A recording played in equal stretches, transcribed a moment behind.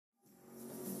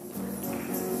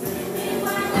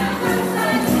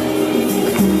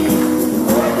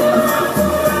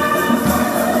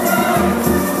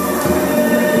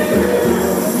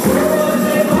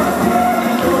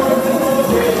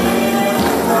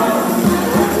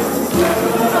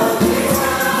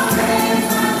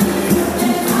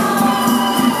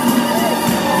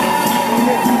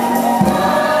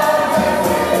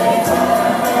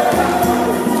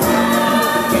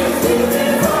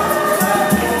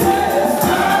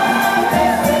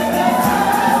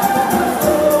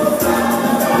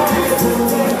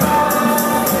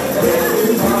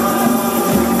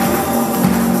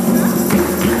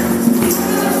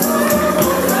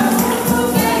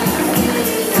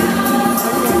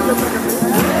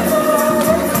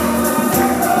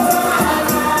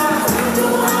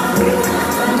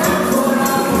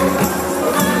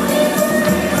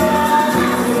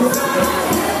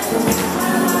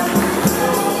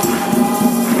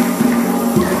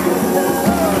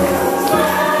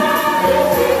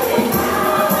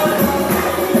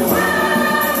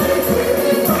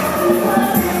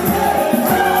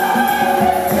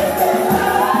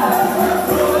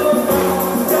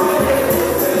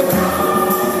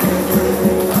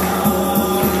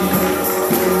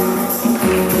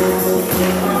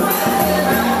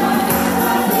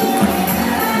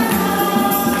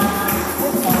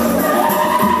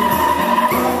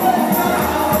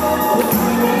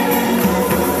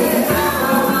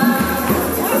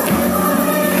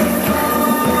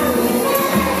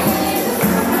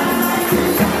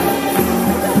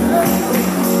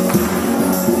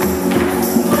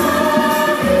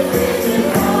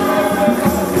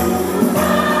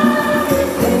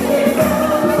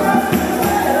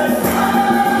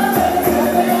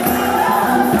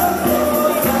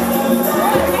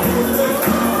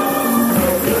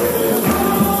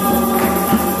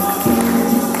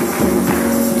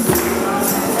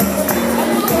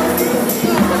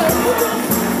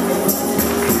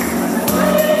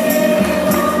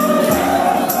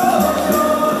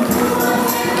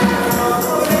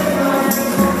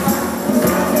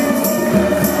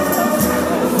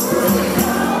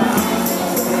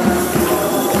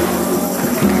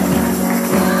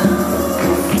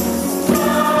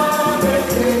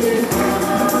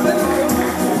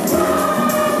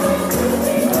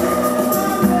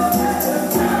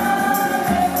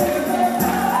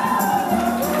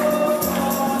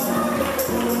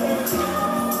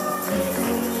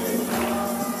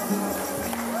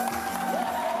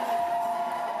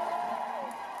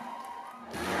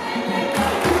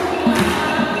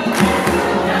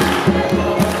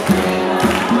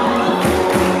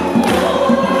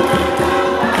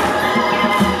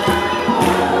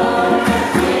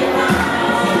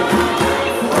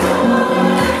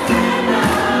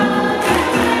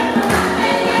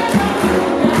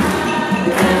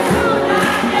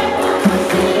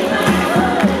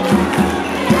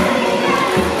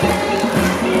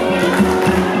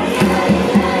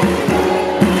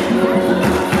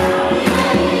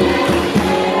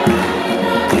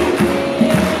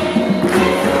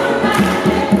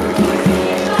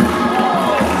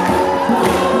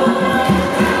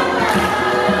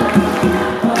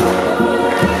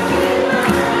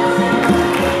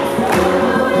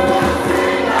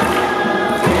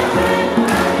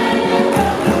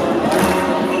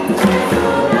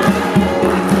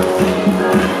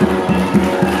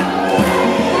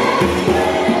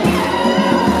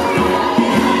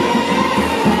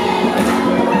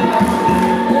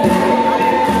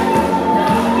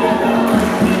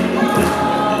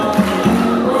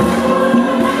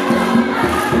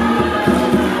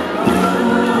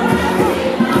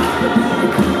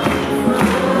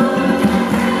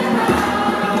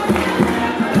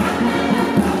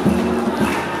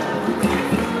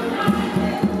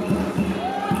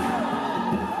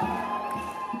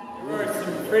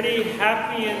pretty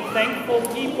happy and thankful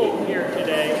people here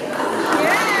today.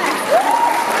 Yeah.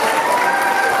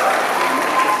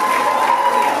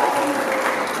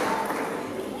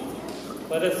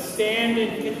 Let us stand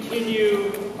and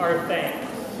continue our thanks.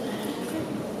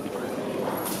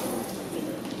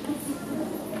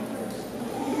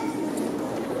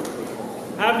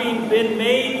 Having been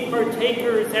made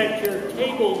partakers at your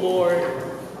table, Lord,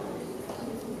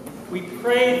 we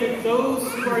pray that those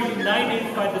who are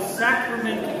united by the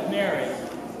sacrament of marriage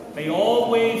may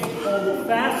always hold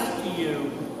fast to you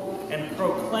and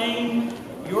proclaim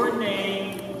your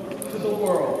name to the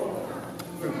world.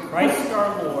 Through Christ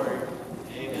our Lord.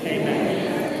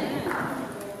 Amen.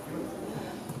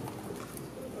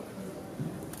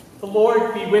 The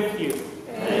Lord be with you.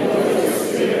 And with your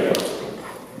spirit.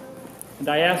 And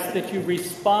I ask that you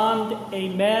respond,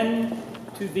 amen,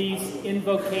 to these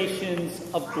invocations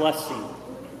of blessing.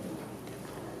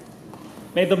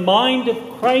 May the mind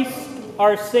of Christ,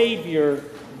 our Savior,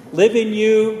 live in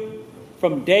you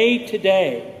from day to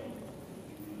day,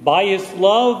 by his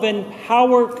love and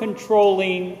power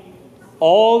controlling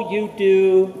all you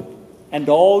do and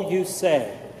all you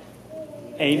say.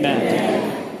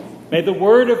 Amen. May the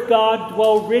word of God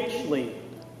dwell richly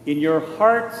in your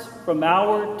hearts from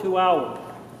hour to hour,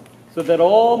 so that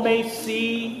all may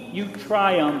see you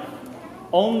triumph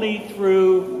only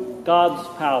through God's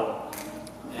power.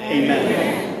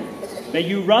 Amen. May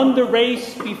you run the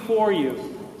race before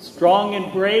you, strong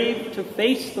and brave to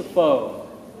face the foe,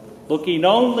 looking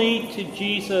only to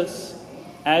Jesus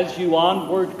as you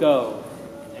onward go.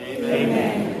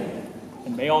 Amen.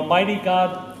 And may Almighty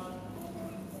God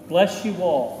bless you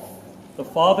all, the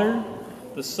Father,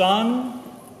 the Son,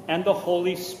 and the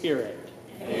Holy Spirit.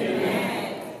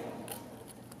 Amen.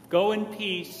 Go in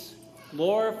peace,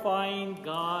 glorifying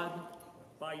God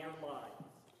by your lives.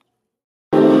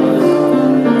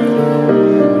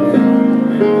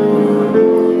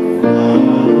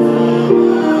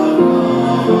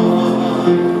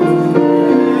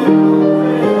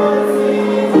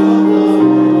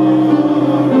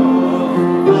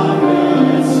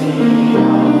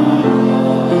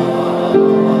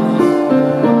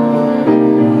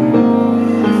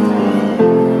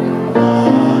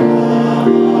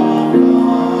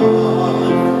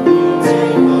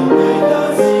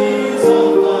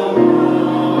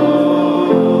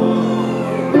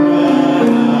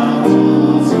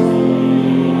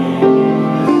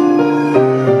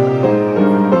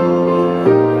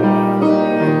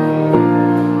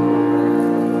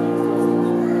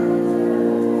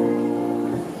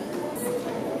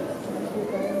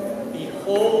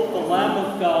 Behold the Lamb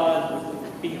of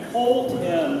God, behold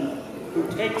him who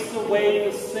takes away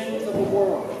the sins of the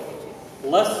world.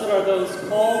 Blessed are those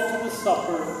called to the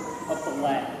supper of the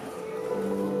Lamb.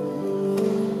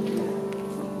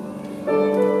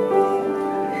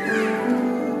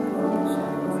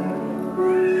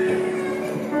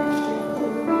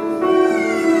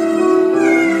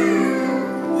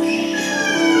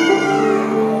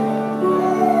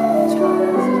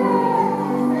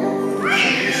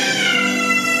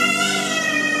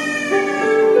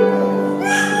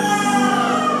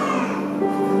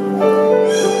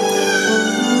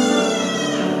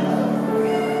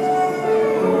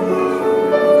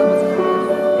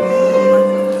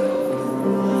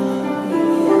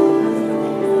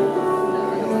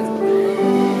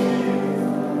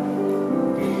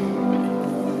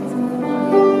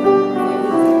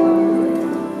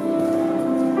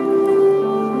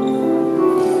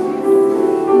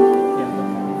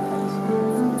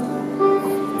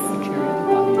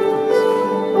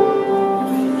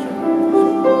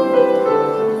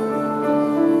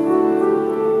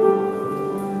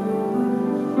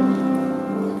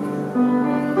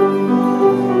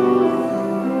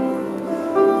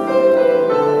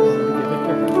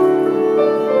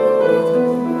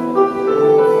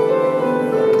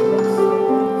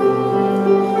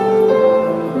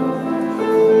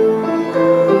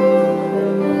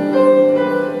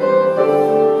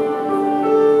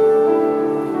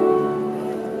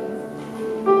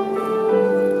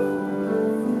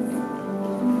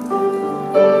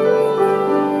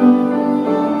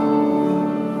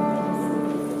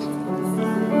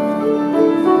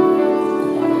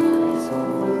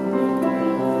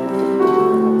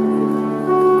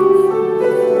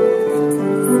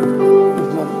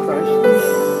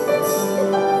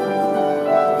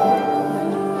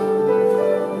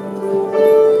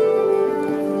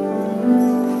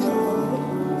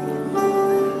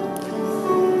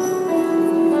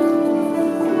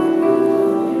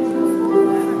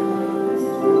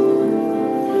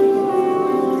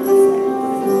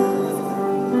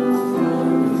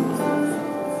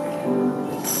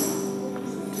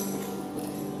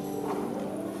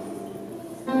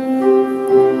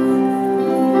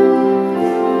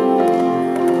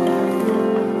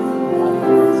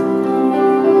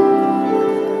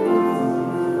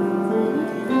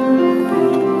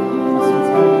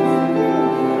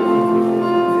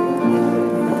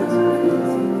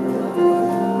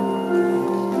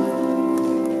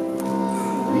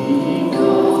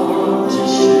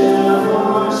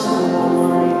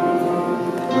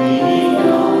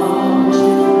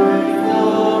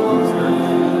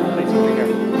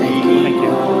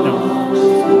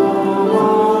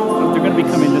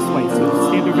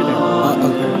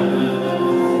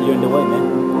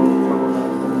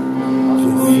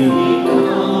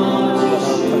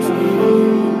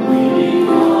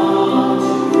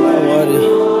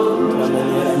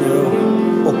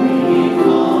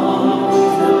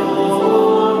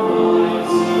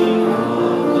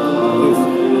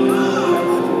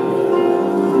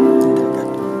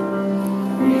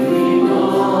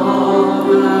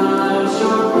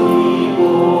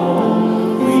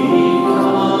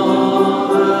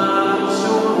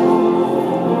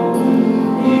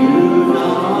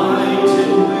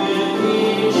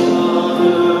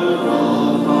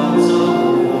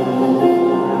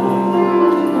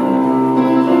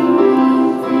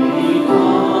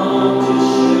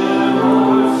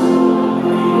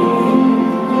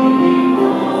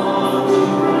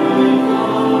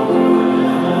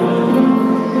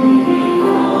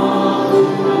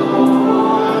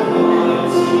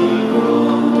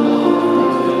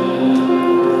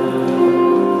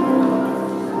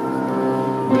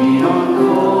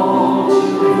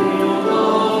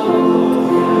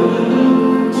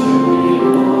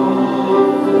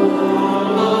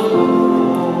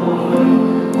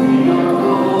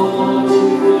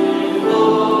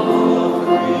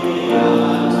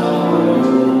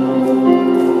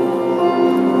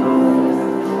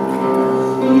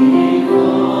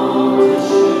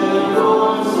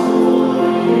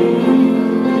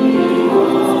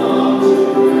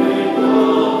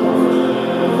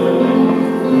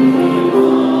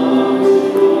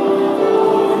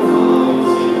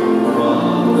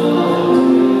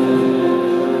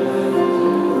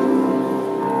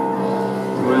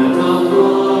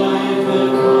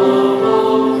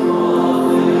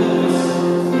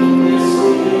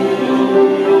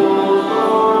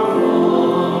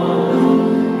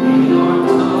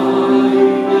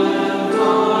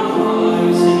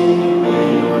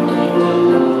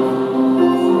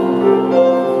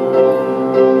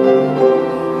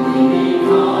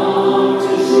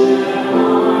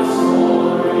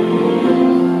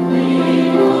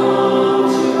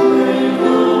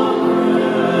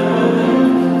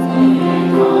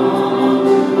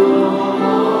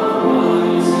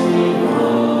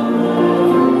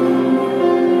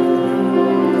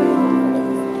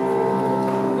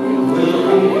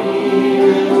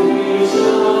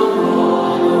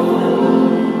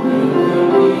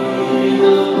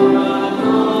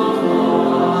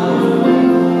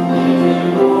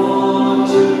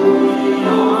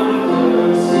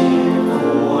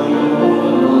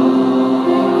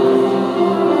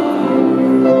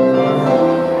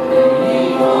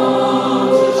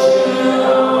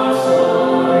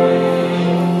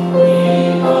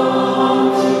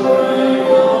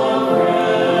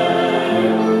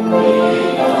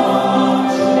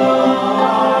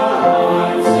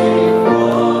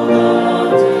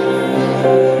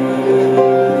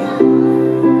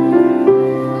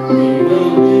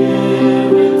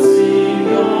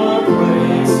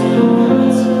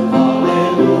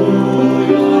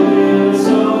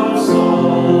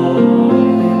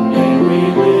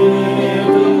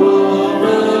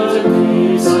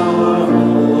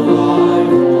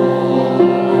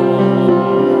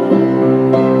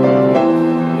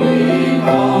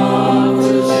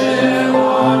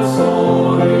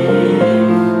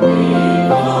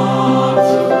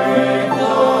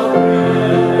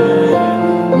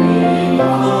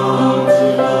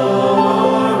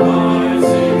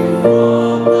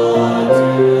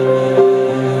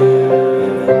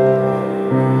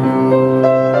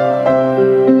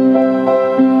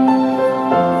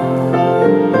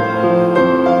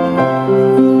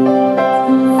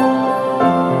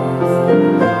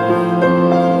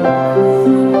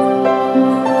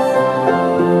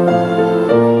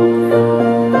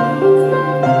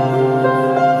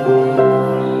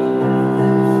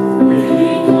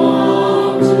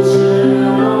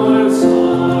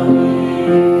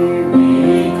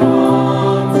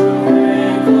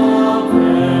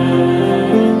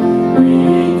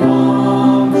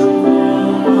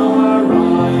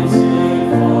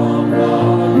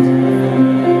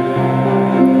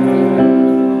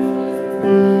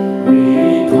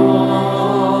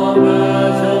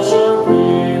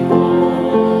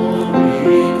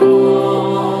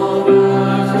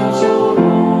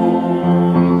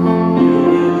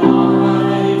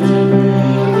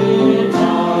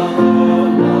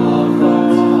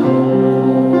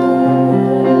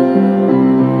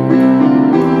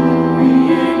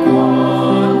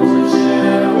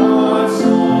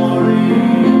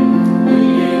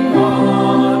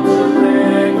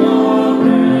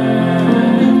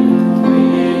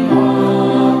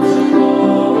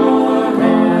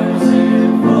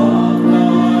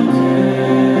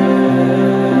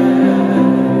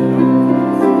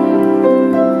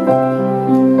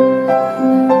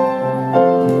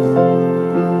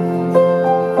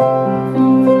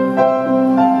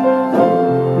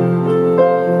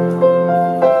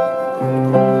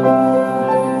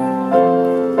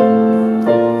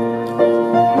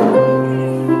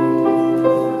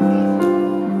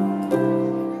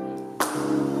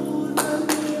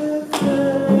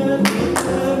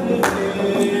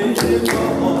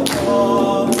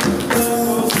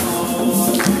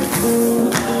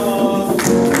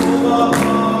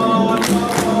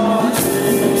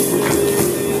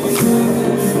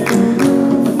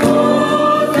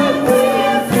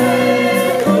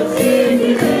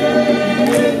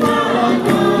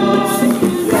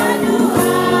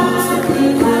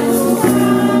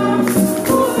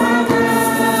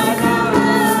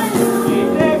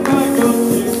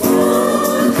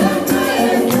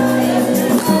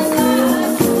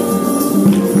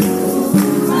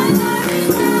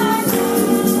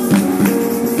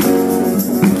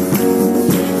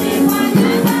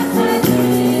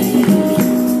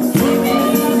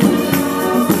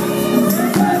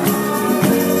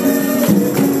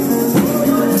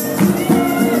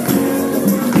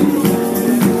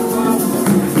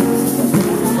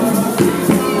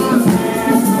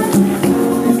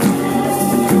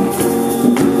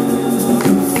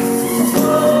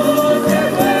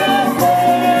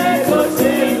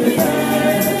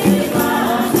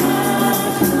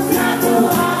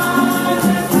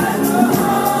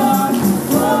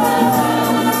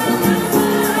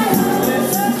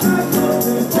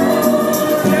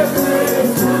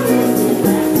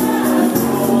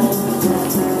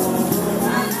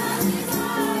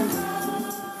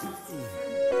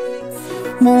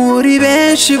 muri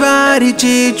benshi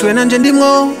barijijwe nanje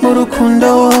ndimwo mu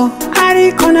rukundo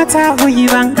ariko natahuye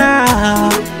ibanga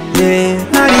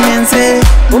narihenze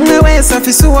umwe wese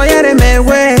afise uwo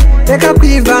yaremewe reka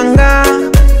kwivanga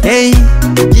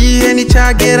igihe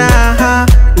nicagera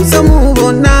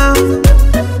uzomubona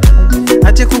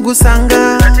aje kugusanga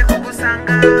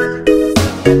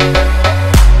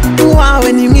uwawe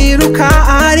nimwiruka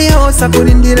ahari hose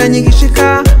akurindiranye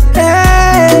igishika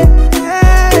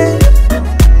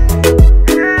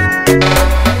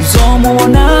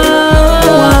uzomubona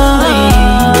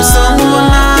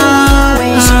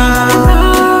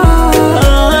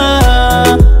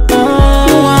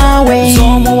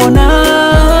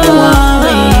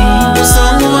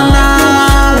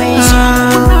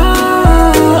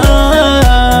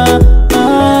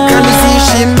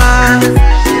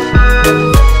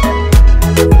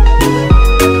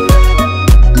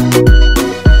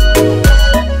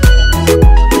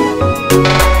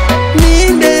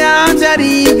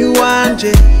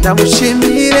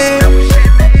ndamushimire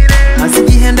maze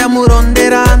igihe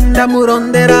ndamurondera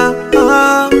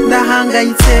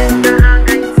ndahangayitse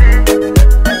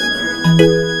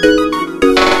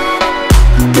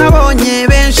nabonye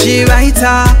benshi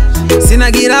bahita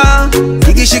sinagira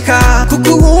igishika kuko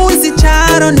ubuzi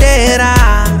carondera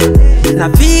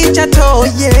nafica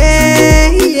toye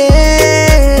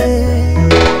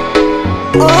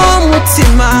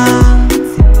umutima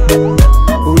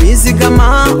urizigama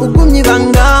ugumye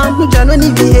ibanga ntujanwe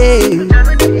n'ibihe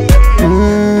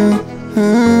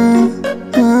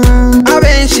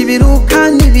abenshi biruka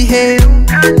n'ibihe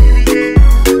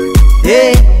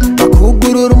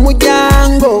bakugurura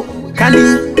umuryango kandi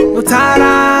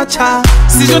utaraca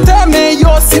sijo teme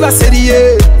yose baseriye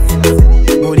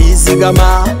murizigama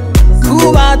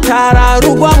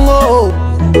kubatararugwamwo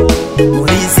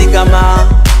murizigama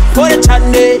pore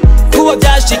cane kubo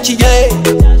byashikiye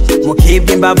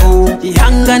mukibwa imbavu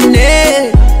ihangane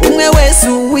umwe wese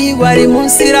uwiwe ari mu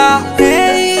nzira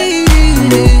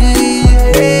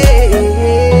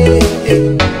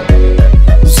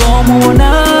uzomubona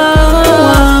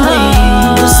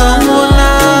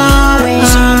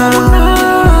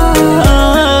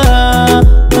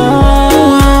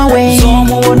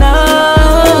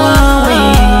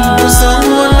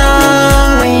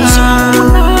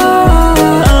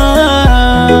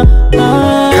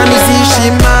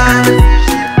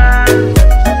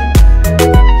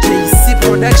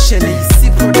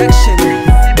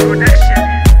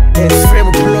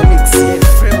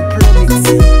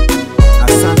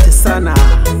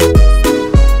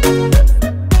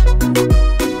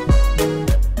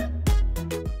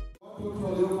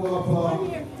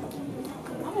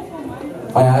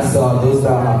I asked those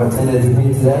that have attended with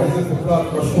me today,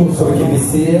 so we can be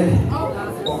seated, so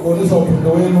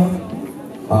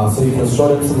you can show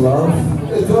them some love.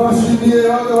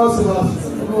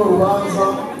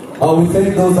 We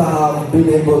thank those that have been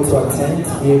able to attend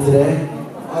here today,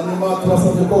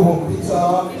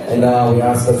 and we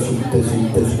ask that you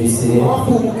be seated.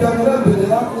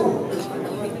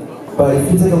 But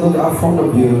if you take a look out front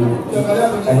of you,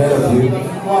 ahead of you,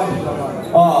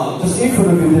 just in front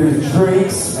of you there's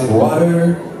drinks and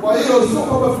water.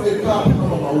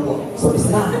 So it's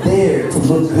not there to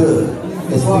look good.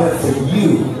 It's there for you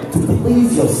to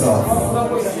please yourself.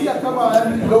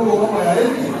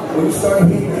 When you start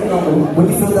hitting, when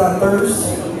you feel that thirst,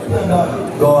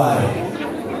 go at it.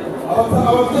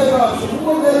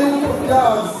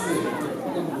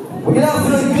 When you're not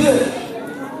feeling good,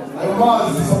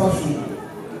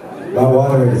 that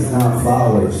water is not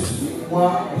flowers.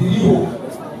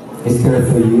 It's good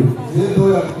for you.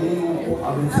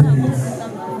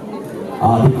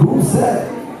 The groom said,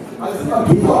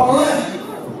 he's all in.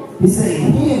 He said,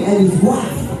 him and his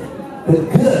wife, they're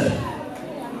good.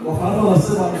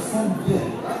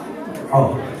 Oh,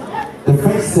 the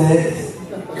French said,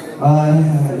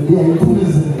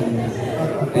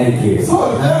 thank you.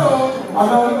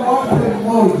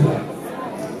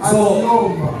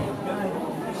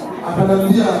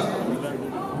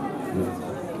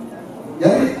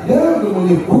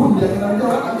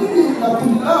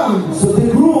 So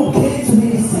the groom came to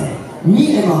me and said,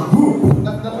 me and my group, we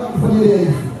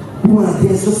want to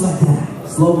dance just like that,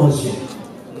 slow motion.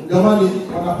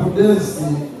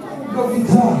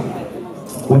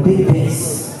 When they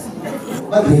dance,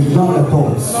 they young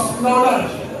adults.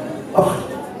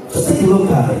 Oh, just take a look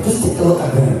at it. Just take a look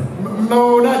at them.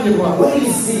 What do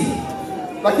you see?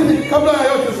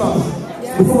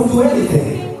 Before we do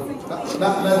anything,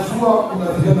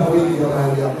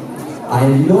 I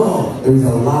know there's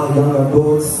a lot of young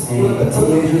adults and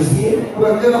teenagers here.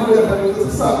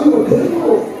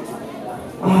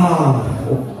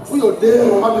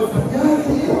 Deo amefanyaje?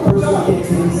 person came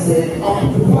to me and said,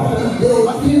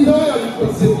 Lakini naye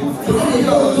aliposema, how did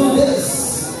you do this?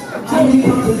 How did you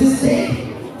come to this day?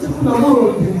 kuna moyo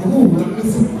wa Mungu.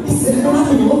 He said, I've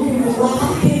been looking for what I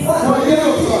can't Kwa find.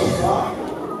 hiyo sasa,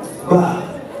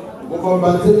 But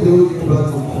ukambatie Deo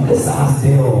kiplato. let's ask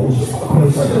Deo a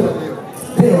question.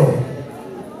 Deo,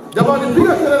 Jamani,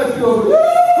 piga kelele kidogo.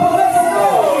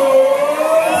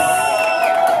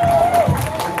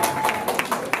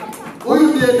 Huyu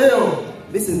ndiye Deo.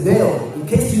 this is Deo. In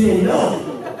case you didn't know,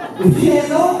 if you didn't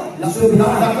know, you should be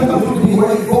Nataka be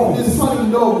where you go. ni swali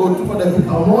ndogo tu kwa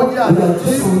dakika moja. We have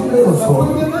just a little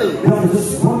story. We Kwa have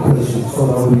just one question, so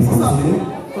that we continue.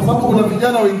 sababu kuna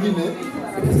vijana wengine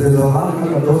Because there's a lot of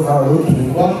people those are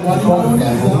looking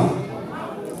walimuuliza,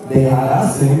 they are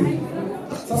asking,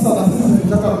 sasa na sisi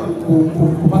tunataka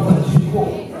kupata jiko.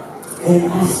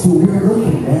 and as to we're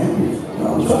looking, man,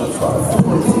 I'm trying to start a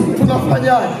family.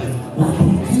 Tunafanyaje? What can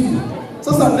you do?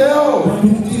 Sasa Deo, What can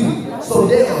you do? So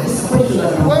Deo, this is a question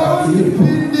that I'm wewe asking you.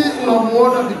 kipindi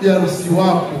unamuona bibi harusi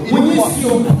wako When you see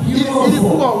your beautiful,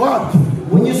 ilikuwa wapi?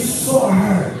 when you saw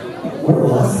her, where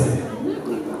was it?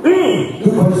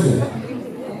 Good question.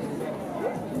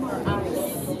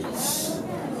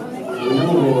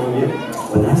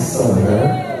 When I saw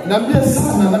her, Niambie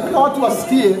sana, nataka watu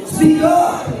wasikie. speak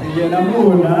up.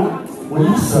 When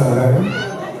you saw her,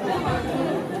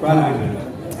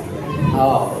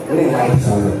 oh, we didn't like each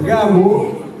other.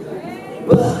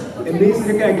 But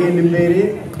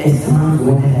as time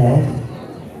went ahead,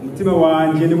 umutima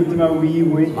wanje n'umutima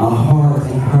wiwe my heart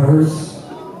and hers,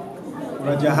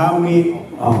 uraja hamwe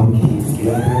we came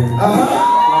together.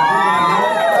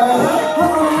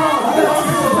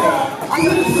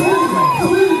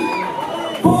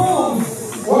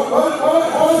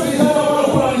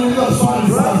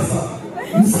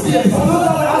 Yes, I'm not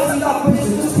asking that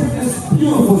question. Just hear this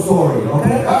beautiful story,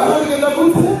 okay?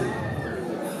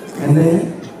 And then,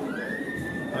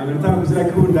 anataka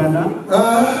kuzirakundana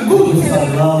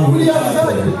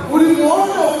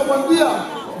Ulimuona ukamwambia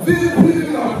vipi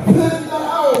vinapenda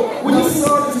au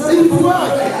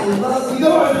ilikuwaje?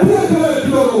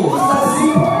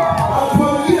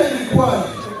 Atuambie ilikuwaje?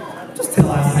 just tell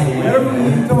us how you yari met.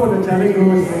 mugitondo cyane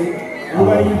rwose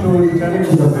uba yitonze cyane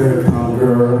She's a very calm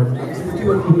girl.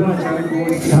 umutima bakundana cyane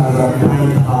rwose She has a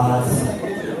kind heart.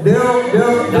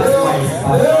 That's why it's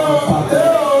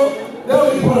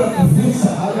Leo ilikuwa na kivisa.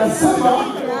 Akasema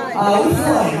we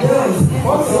feel like girls.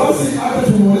 basi hata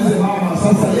tumuulize mama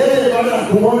sasa yeye baada ya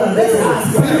kuona Deo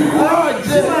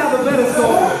ilikuwaje?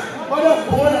 Baada ya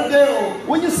kuona Deo,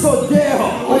 When you saw Deo,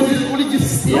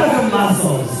 ulijisikia the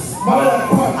muscles. mara ya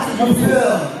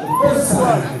kwanza. First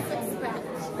time.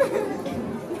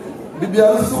 Bibi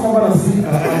harusi kama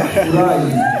anafurahi.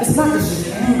 It's not that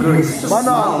she's angry, it's just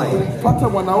Maana smiling. pata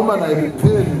mwanaume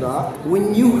anayempenda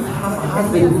When you have a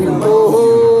husband who loves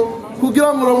oho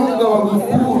kugira ngo uramuga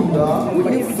bagukunda you,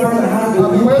 when you learn to have a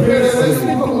good akwemerere person,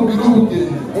 yuko mu biruge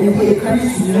and he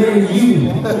agrees to marry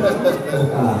you.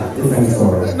 Different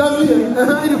story. na mie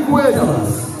ili kweli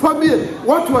kwambie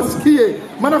watu wasikie,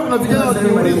 maana kuna vijana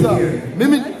wananiuliza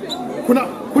mimi,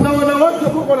 kuna wanawake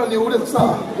ambao wananiuliza sasa,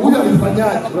 huyu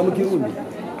alifanyaje?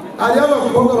 Aliaba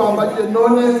kuonga bambaje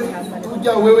none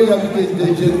tujya wewe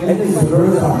yabigendeje. And these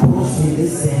girls are posting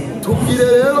this saying, Tubwire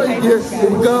rero igihe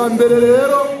ubwa mbere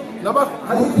rero naba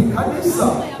hari kanisa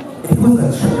it was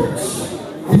a church.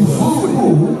 ishuri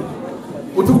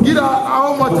utubwira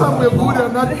aho mwatambuye guhurira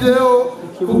na Deo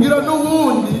kugira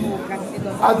n'ubundi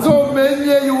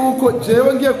azomenye yuko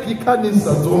jewe ngiye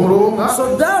kwikanisa zomuronka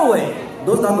So that way,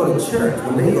 those that go to church,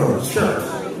 when they go to church,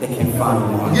 they can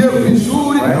find one. ngiye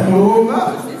kwishuri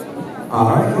kamuronka.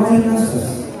 Alright, go ahead and ask us.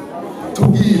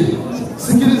 Tubwire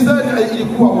sikilizeni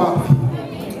ilikuwa wapi?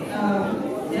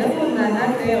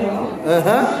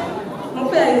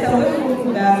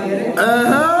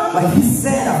 But he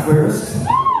said at first,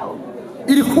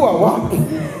 Ilikuwa wapi?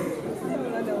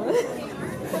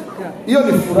 Hiyo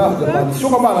ni furaha jamani, sio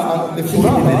kama ni she didn't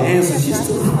even furaha. answer. She's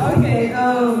still Okay,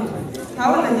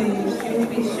 how old are you?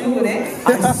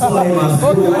 I saw him at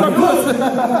school.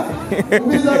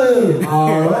 Umiza leo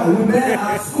Alright, we met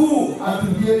at school.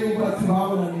 atugie yuko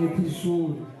atibabu na ni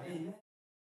kishuri.